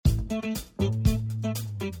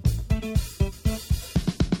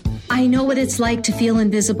I know what it's like to feel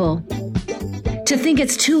invisible, to think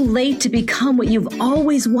it's too late to become what you've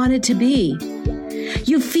always wanted to be.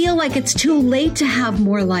 You feel like it's too late to have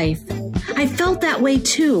more life. I felt that way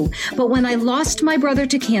too, but when I lost my brother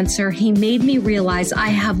to cancer, he made me realize I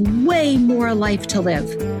have way more life to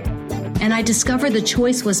live. And I discovered the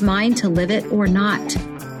choice was mine to live it or not.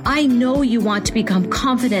 I know you want to become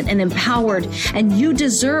confident and empowered, and you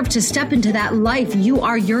deserve to step into that life you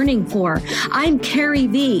are yearning for. I'm Carrie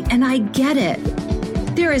V, and I get it.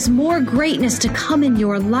 There is more greatness to come in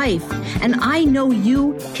your life, and I know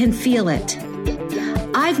you can feel it.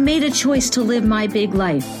 I've made a choice to live my big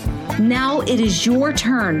life. Now it is your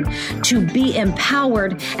turn to be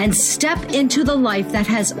empowered and step into the life that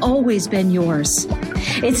has always been yours.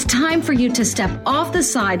 It's time for you to step off the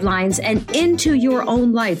sidelines and into your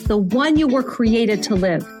own life, the one you were created to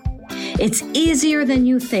live. It's easier than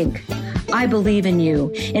you think. I believe in you.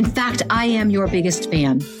 In fact, I am your biggest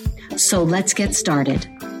fan. So let's get started.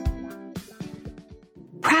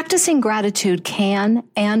 Practicing gratitude can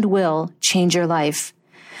and will change your life.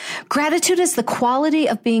 Gratitude is the quality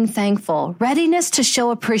of being thankful, readiness to show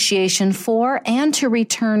appreciation for and to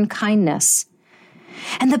return kindness.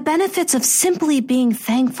 And the benefits of simply being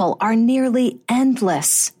thankful are nearly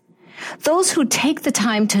endless. Those who take the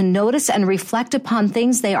time to notice and reflect upon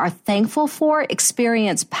things they are thankful for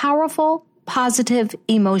experience powerful, positive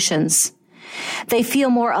emotions. They feel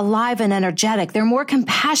more alive and energetic. They're more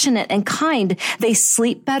compassionate and kind. They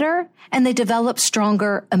sleep better, and they develop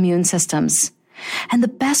stronger immune systems. And the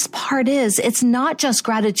best part is, it's not just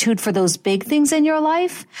gratitude for those big things in your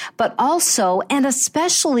life, but also and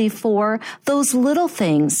especially for those little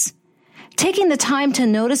things. Taking the time to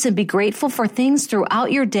notice and be grateful for things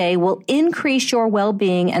throughout your day will increase your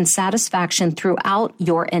well-being and satisfaction throughout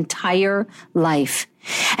your entire life.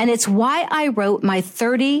 And it's why I wrote my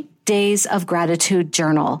 30 Days of Gratitude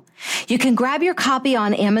journal. You can grab your copy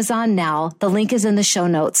on Amazon now. The link is in the show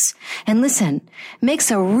notes. And listen,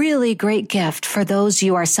 makes a really great gift for those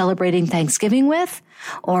you are celebrating Thanksgiving with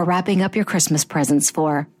or wrapping up your Christmas presents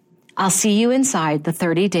for. I'll see you inside the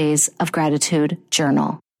 30 Days of Gratitude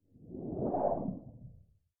journal.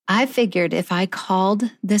 I figured if I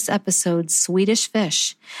called this episode Swedish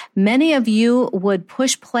Fish, many of you would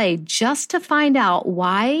push play just to find out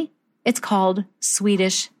why it's called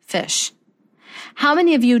Swedish Fish. How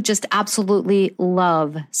many of you just absolutely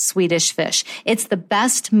love Swedish Fish? It's the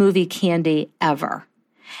best movie candy ever.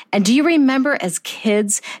 And do you remember as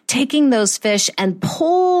kids taking those fish and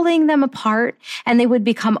pulling them apart, and they would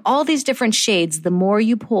become all these different shades the more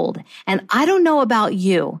you pulled? And I don't know about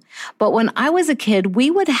you, but when I was a kid,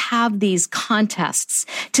 we would have these contests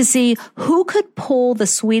to see who could pull the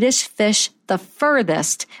Swedish fish the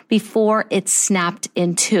furthest before it snapped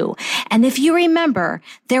in two. And if you remember,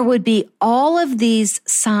 there would be all of these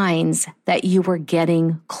signs that you were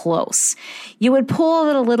getting close. You would pull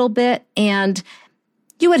it a little bit and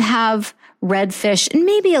you would have red fish and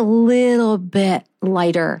maybe a little bit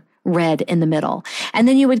lighter red in the middle. And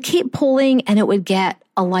then you would keep pulling and it would get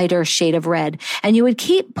a lighter shade of red. And you would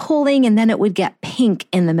keep pulling and then it would get pink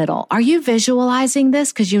in the middle. Are you visualizing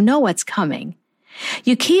this? Because you know what's coming.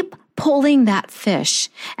 You keep pulling that fish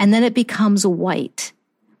and then it becomes white.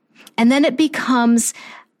 And then it becomes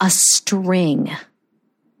a string.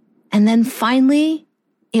 And then finally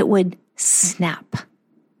it would snap.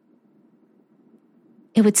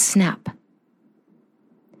 It would snap.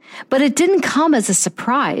 But it didn't come as a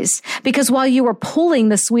surprise because while you were pulling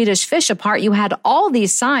the Swedish fish apart, you had all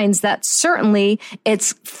these signs that certainly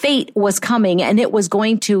its fate was coming and it was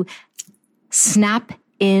going to snap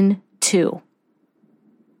in two.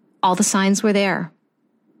 All the signs were there.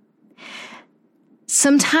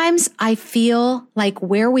 Sometimes I feel like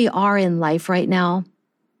where we are in life right now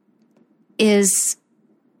is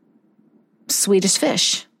Swedish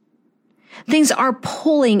fish. Things are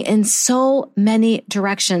pulling in so many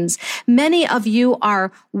directions. Many of you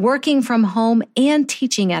are working from home and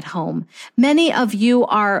teaching at home. Many of you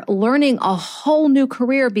are learning a whole new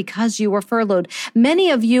career because you were furloughed. Many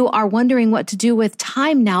of you are wondering what to do with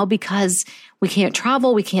time now because we can't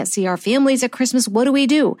travel. We can't see our families at Christmas. What do we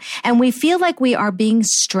do? And we feel like we are being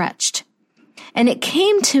stretched. And it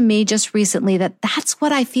came to me just recently that that's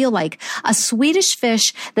what I feel like. A Swedish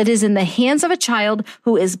fish that is in the hands of a child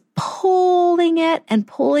who is pulling it and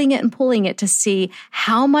pulling it and pulling it to see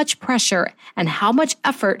how much pressure and how much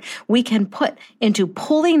effort we can put into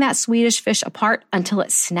pulling that Swedish fish apart until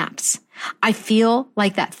it snaps. I feel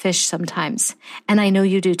like that fish sometimes, and I know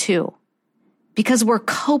you do too. Because we're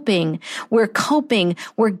coping, we're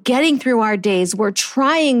getting through our days, we're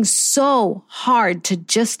trying so hard to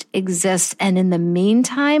just exist. And in the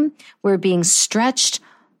meantime, we're being stretched,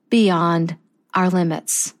 beyond our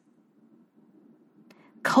limits.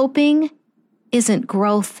 Coping isn't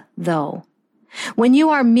growth, though. When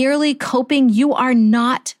you are merely coping, you are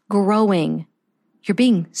not growing. You're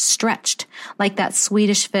being stretched like that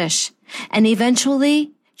Swedish fish. And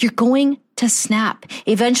eventually, you're going to snap.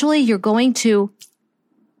 Eventually, you're going to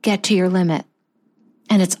get to your limit.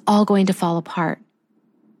 And it's all going to fall apart.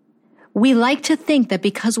 We like to think that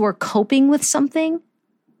because we're coping with something,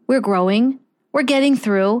 we're growing, we're getting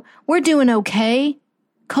through, we're doing okay.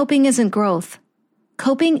 Coping isn't growth.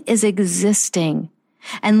 Coping is existing.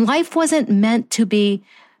 And life wasn't meant to be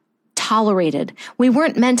tolerated. We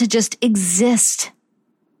weren't meant to just exist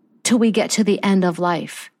till we get to the end of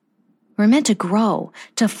life. We're meant to grow,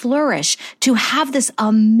 to flourish, to have this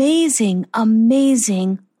amazing,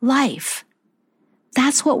 amazing life.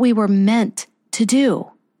 That's what we were meant to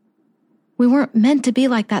do. We weren't meant to be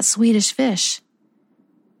like that Swedish fish.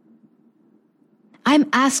 I'm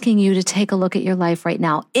asking you to take a look at your life right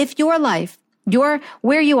now. If your life,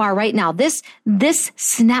 where you are right now, this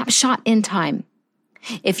snapshot in time,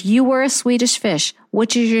 if you were a Swedish fish, what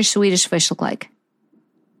does your Swedish fish look like?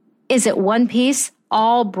 Is it one piece,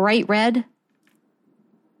 all bright red?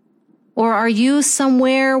 Or are you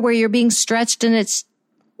somewhere where you're being stretched and it's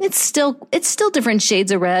still different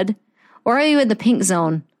shades of red? Or are you in the pink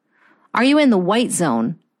zone? Are you in the white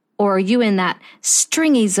zone? Or are you in that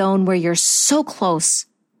stringy zone where you're so close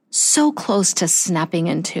to snapping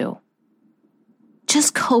into?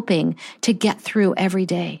 Just coping to get through every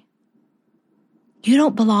day. You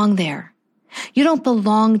don't belong there. You don't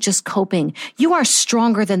belong just coping. You are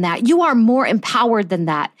stronger than that. You are more empowered than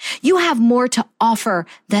that. You have more to offer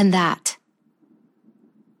than that.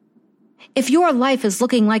 If your life is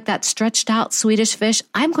looking like that stretched out Swedish fish,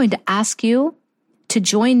 I'm going to ask you to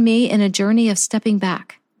join me in a journey of stepping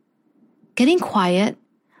back, getting quiet,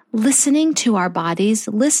 listening to our bodies,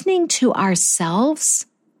 listening to ourselves,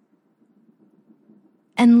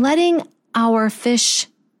 and letting our fish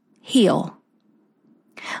heal.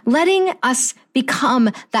 Letting us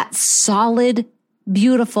become that solid,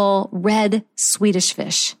 beautiful, red Swedish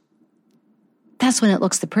fish. That's when it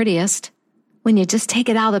looks the prettiest. When you just take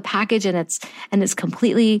it out of the package and it's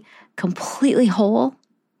completely whole.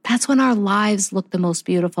 That's when our lives look the most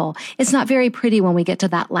beautiful. It's not very pretty when we get to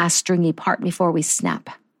that last stringy part before we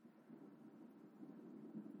snap.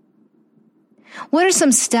 What are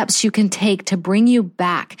some steps you can take to bring you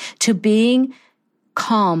back to being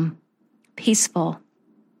calm, peaceful?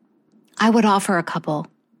 I would offer a couple.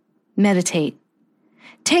 Meditate.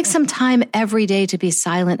 Take some time every day to be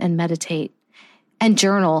silent and meditate. And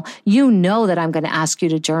journal. You know that I'm going to ask you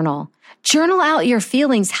to journal. Journal out your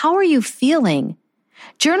feelings. How are you feeling?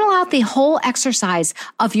 Journal out the whole exercise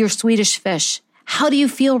of your Swedish fish. How do you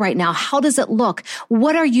feel right now? How does it look?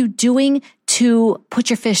 What are you doing to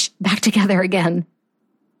put your fish back together again?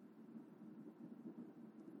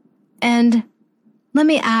 And let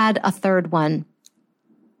me add a third one.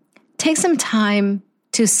 Take some time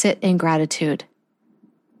to sit in gratitude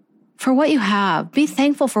for what you have. Be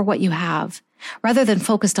thankful for what you have rather than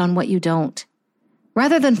focused on what you don't.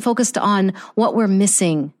 Rather than focused on what we're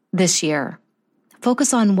missing this year.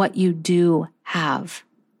 Focus on what you do have.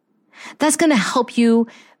 That's going to help you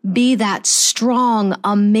be that strong,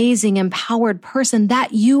 amazing, empowered person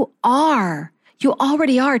that you are. You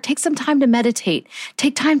already are. Take some time to meditate.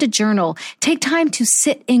 Take time to journal. Take time to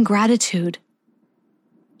sit in gratitude.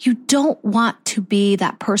 You don't want to be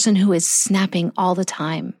that person who is snapping all the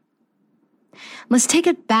time. Let's take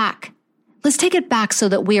it back. Let's take it back so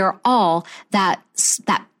that we are all that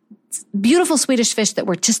beautiful Swedish fish that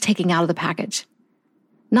we're just taking out of the package.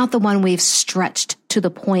 Not the one we've stretched to the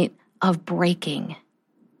point of breaking.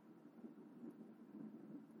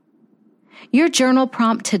 Your journal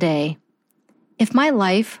prompt today: if my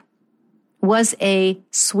life was a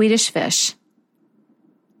Swedish fish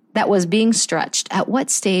that was being stretched, at what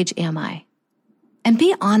stage am I? And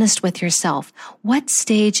be honest with yourself. What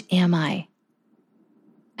stage am I?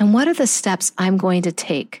 And what are the steps I'm going to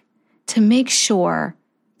take to make sure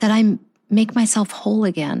that I make myself whole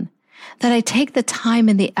again? That I take the time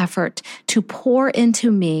and the effort to pour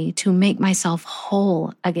into me to make myself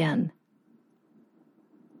whole again?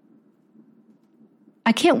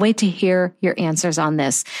 I can't wait to hear your answers on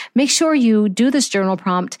this. Make sure you do this journal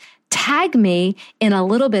prompt. Tag me in a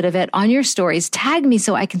little bit of it on your stories. Tag me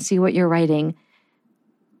so I can see what you're writing.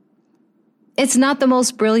 It's not the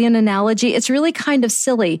most brilliant analogy. It's really kind of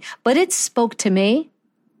silly, but it spoke to me.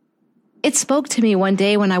 It spoke to me one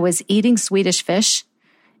day when I was eating Swedish fish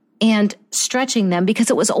and stretching them because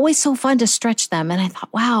it was always so fun to stretch them. And I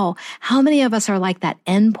thought, wow, how many of us are like that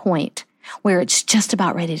end point where it's just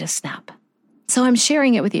about ready to snap? So I'm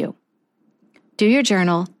sharing it with you. Do your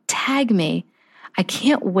journal, tag me. I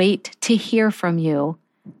can't wait to hear from you,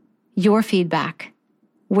 your feedback,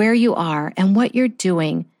 where you are, and what you're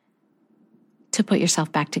doing to put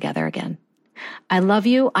yourself back together again. I love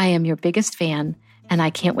you. I am your biggest fan, and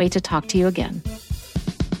I can't wait to talk to you again.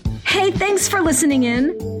 Hey, thanks for listening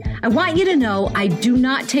in. I want you to know I do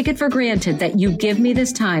not take it for granted that you give me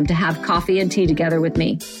this time to have coffee and tea together with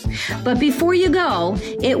me. But before you go,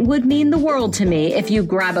 it would mean the world to me if you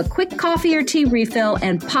grab a quick coffee or tea refill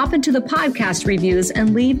and pop into the podcast reviews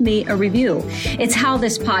and leave me a review. It's how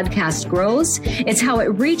this podcast grows. It's how it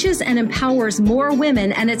reaches and empowers more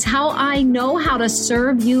women. And it's how I know how to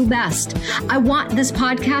serve you best. I want this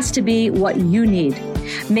podcast to be what you need.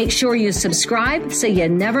 Make sure you subscribe so you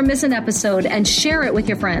never miss an episode, and share it with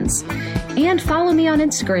your friends. And follow me on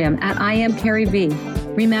Instagram at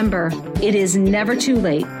IamCarrieV. Remember, it is never too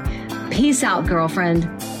late. Peace out, girlfriend.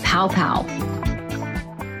 Pow pow.